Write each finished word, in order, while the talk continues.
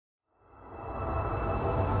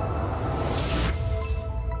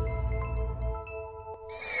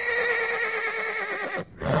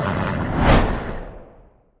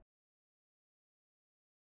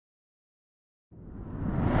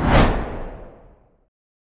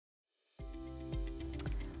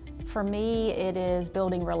For me, it is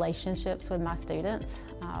building relationships with my students.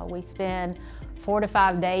 We spend 4 to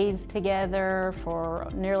 5 days together for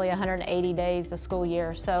nearly 180 days a school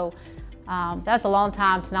year. So that's a long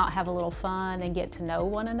time to not have a little fun and get to know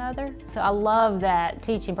one another. So I love that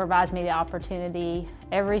teaching provides me the opportunity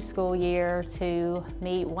every school year to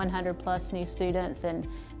meet 100 plus new students and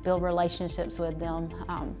build relationships with them.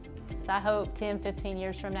 So I hope 10, 15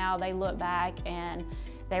 years from now they look back and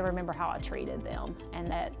they remember how I treated them, and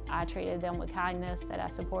that I treated them with kindness, that I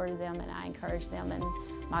supported them and I encouraged them, and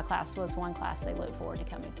my class was one class they look forward to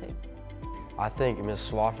coming to. I think Ms.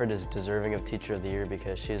 Swafford is deserving of Teacher of the Year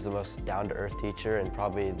because she's the most down-to-earth teacher and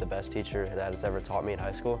probably the best teacher that has ever taught me in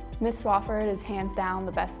high school. Ms. Swafford is hands down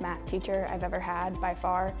the best math teacher I've ever had by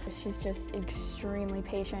far. She's just extremely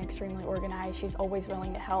patient, extremely organized. She's always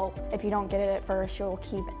willing to help. If you don't get it at first, she'll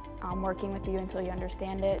keep working with you until you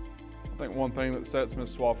understand it. I think one thing that sets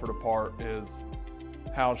Ms. Swafford apart is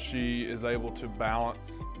how she is able to balance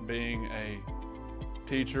being a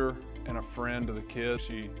teacher and a friend to the kids.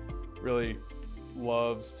 She really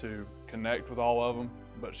loves to connect with all of them,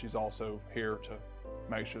 but she's also here to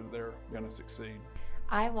make sure that they're going to succeed.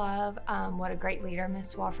 I love what a great leader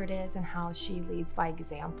Ms. Swafford is and how she leads by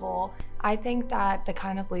example. I think that the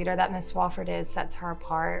kind of leader that Ms. Swafford is sets her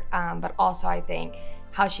apart, but also I think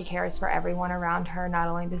how she cares for everyone around her, not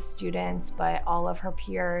only the students, but all of her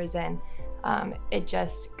peers, and it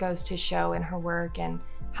just goes to show in her work and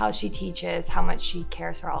how she teaches, how much she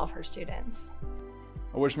cares for all of her students.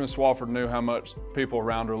 I wish Ms. Swafford knew how much people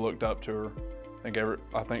around her looked up to her.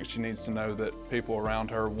 I think she needs to know that people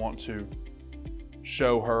around her want to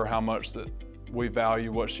show her how much that we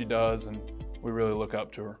value what she does and we really look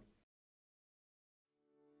up to her.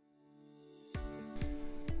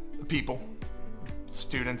 People,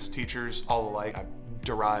 students, teachers, all alike, I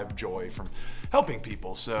derive joy from helping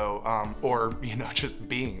people, so or just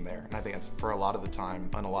being there. And I think that's, for a lot of the time,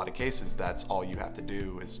 in a lot of cases, that's all you have to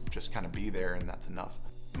do is just kind of be there, and that's enough.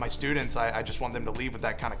 My students, I just want them to leave with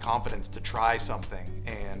that kind of confidence to try something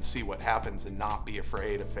and see what happens and not be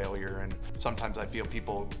afraid of failure. And sometimes I feel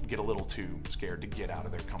people get a little too scared to get out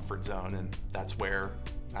of their comfort zone, and that's where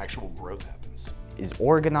actual growth happens. Is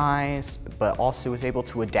organized, but also is able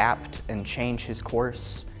to adapt and change his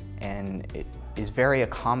course, and it is very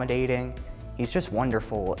accommodating. He's just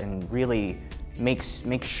wonderful and really makes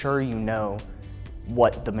sure you know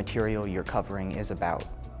what the material you're covering is about.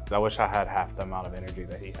 I wish I had half the amount of energy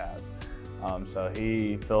that he has. So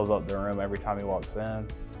he fills up the room every time he walks in,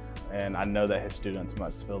 and I know that his students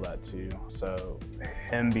must feel that too. So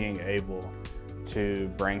him being able to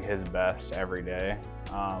bring his best every day,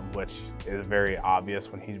 which is very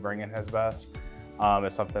obvious when he's bringing his best,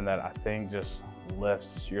 is something that I think just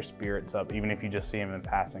lifts your spirits up, even if you just see him in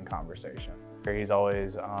passing conversation. He's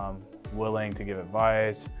always willing to give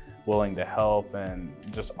advice, willing to help, and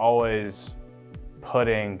just always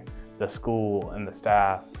putting the school and the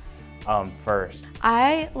staff first.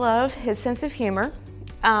 I love his sense of humor.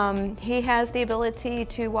 He has the ability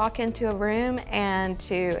to walk into a room and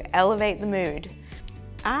to elevate the mood.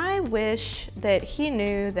 I wish that he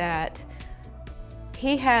knew that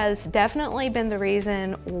he has definitely been the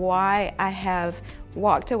reason why I have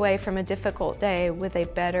walked away from a difficult day with a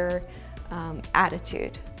better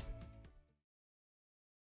attitude.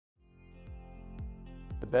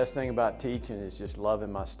 The best thing about teaching is just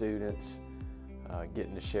loving my students,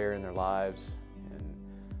 getting to share in their lives,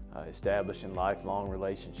 and establishing lifelong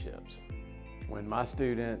relationships. When my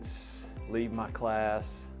students leave my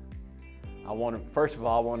class, first of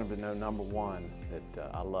all, I want them to know, number one,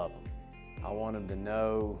 that I love them. I want them to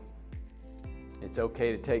know it's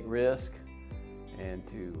okay to take risk and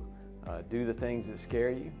to do the things that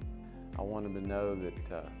scare you. I want them to know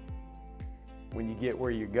that when you get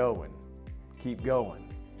where you're going, keep going.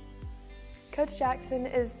 Coach Jackson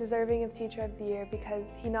is deserving of Teacher of the Year because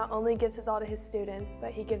he not only gives his all to his students,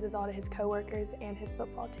 but he gives his all to his coworkers and his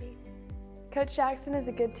football team. Coach Jackson is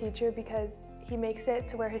a good teacher because he makes it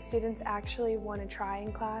to where his students actually want to try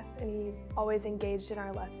in class, and he's always engaged in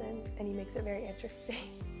our lessons, and he makes it very interesting.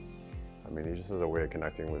 I mean, he just has a way of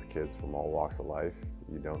connecting with kids from all walks of life.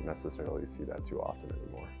 You don't necessarily see that too often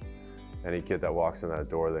anymore. Any kid that walks in that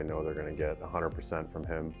door, they know they're going to get 100% from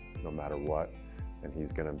him no matter what, and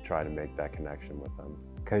he's going to try to make that connection with them.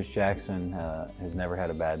 Coach Jackson has never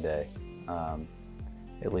had a bad day.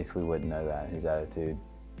 At least we wouldn't know that. His attitude,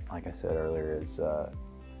 like I said earlier, is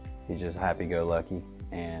he's just happy-go-lucky,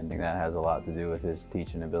 and I think that has a lot to do with his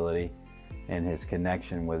teaching ability and his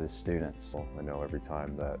connection with his students. I know every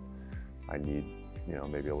time that I need,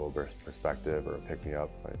 maybe a little perspective or a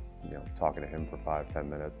pick-me-up, talking to him for 5-10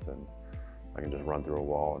 minutes, and I can just run through a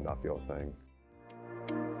wall and not feel a thing.